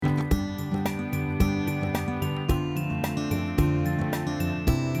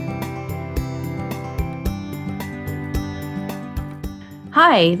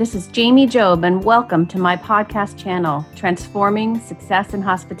Hi, this is Jamie Job, and welcome to my podcast channel, Transforming Success in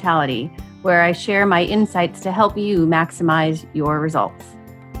Hospitality, where I share my insights to help you maximize your results.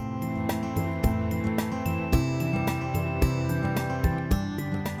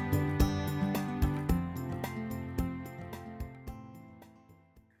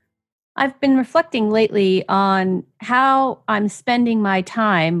 I've been reflecting lately on how I'm spending my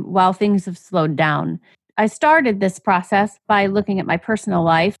time while things have slowed down. I started this process by looking at my personal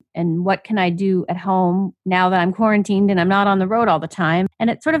life and what can I do at home now that I'm quarantined and I'm not on the road all the time. And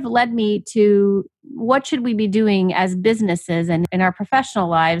it sort of led me to what should we be doing as businesses and in our professional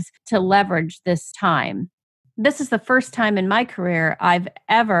lives to leverage this time. This is the first time in my career I've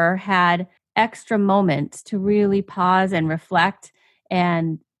ever had extra moments to really pause and reflect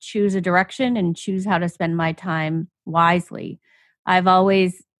and choose a direction and choose how to spend my time wisely. I've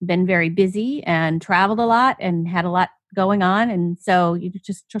always been very busy and traveled a lot and had a lot going on. And so you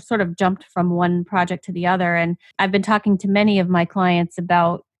just sort of jumped from one project to the other. And I've been talking to many of my clients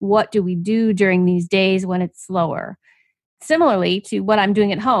about what do we do during these days when it's slower. Similarly to what I'm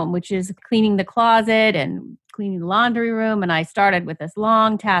doing at home, which is cleaning the closet and cleaning the laundry room. And I started with this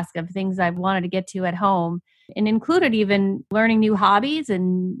long task of things I wanted to get to at home and included even learning new hobbies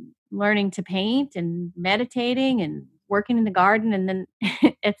and learning to paint and meditating and working in the garden. And then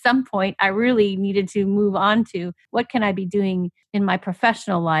at some point, I really needed to move on to what can I be doing in my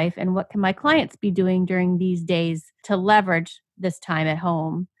professional life and what can my clients be doing during these days to leverage this time at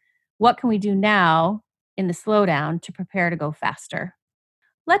home? What can we do now in the slowdown to prepare to go faster?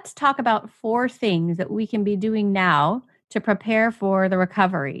 Let's talk about 4 things that we can be doing now to prepare for the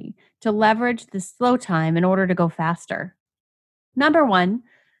recovery, to leverage the slow time in order to go faster. Number 1,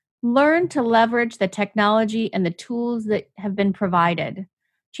 learn to leverage the technology and the tools that have been provided.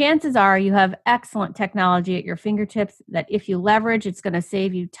 Chances are you have excellent technology at your fingertips that if you leverage, it's going to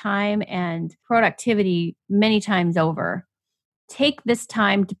save you time and productivity many times over. Take this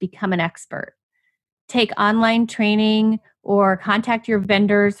time to become an expert. Take online training or contact your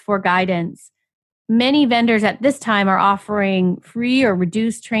vendors for guidance. Many vendors at this time are offering free or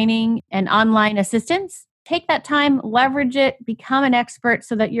reduced training and online assistance. Take that time, leverage it, become an expert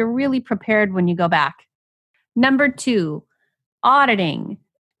so that you're really prepared when you go back. Number 2, auditing.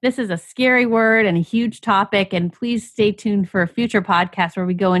 This is a scary word and a huge topic, and please stay tuned for a future podcast where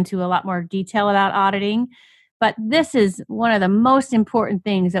we go into a lot more detail about auditing. But this is one of the most important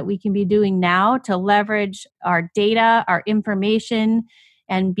things that we can be doing now to leverage our data, our information,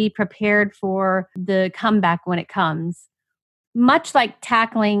 and be prepared for the comeback when it comes. Much like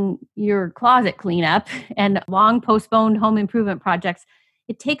tackling your closet cleanup and long postponed home improvement projects,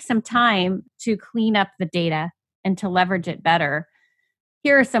 it takes some time to clean up the data and to leverage it better.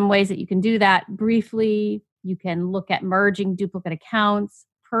 Here are some ways that you can do that briefly. You can look at merging duplicate accounts,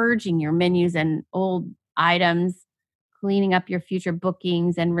 purging your menus and old items, cleaning up your future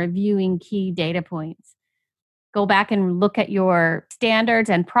bookings, and reviewing key data points. Go back and look at your standards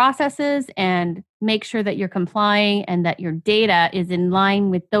and processes and make sure that you're complying and that your data is in line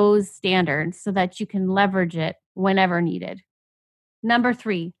with those standards so that you can leverage it whenever needed. Number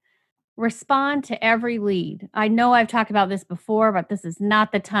 3, respond to every lead. I know I've talked about this before, but this is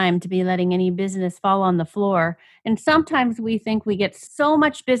not the time to be letting any business fall on the floor. And sometimes we think we get so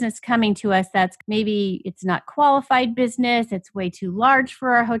much business coming to us that's maybe it's not qualified business, it's way too large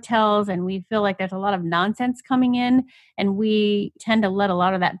for our hotels, and we feel like there's a lot of nonsense coming in, and we tend to let a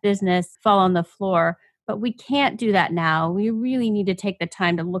lot of that business fall on the floor. But we can't do that now. We really need to take the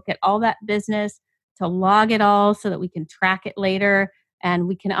time to look at all that business, to log it all so that we can track it later and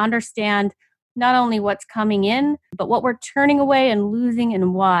we can understand not only what's coming in, but what we're turning away and losing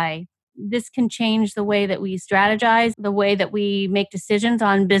and why. This can change the way that we strategize, the way that we make decisions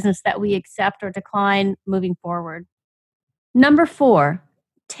on business that we accept or decline moving forward. Number 4,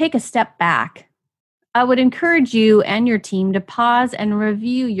 take a step back. I would encourage you and your team to pause and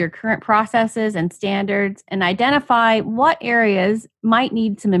review your current processes and standards and identify what areas might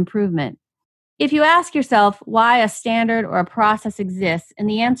need some improvement. If you ask yourself why a standard or a process exists, and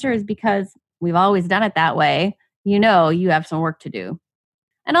the answer is because we've always done it that way, you know you have some work to do.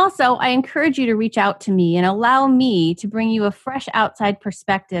 And also, I encourage you to reach out to me and allow me to bring you a fresh outside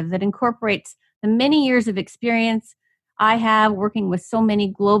perspective that incorporates the many years of experience I have working with so many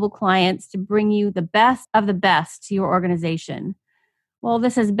global clients to bring you the best of the best to your organization. Well,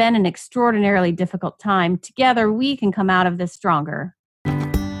 this has been an extraordinarily difficult time. Together, we can come out of this stronger.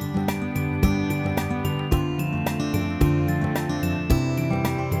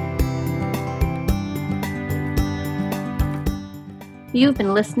 You've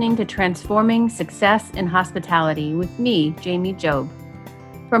been listening to Transforming Success in Hospitality with me, Jamie Job.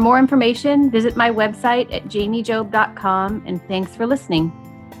 For more information, visit my website at jamiejob.com, and thanks for listening.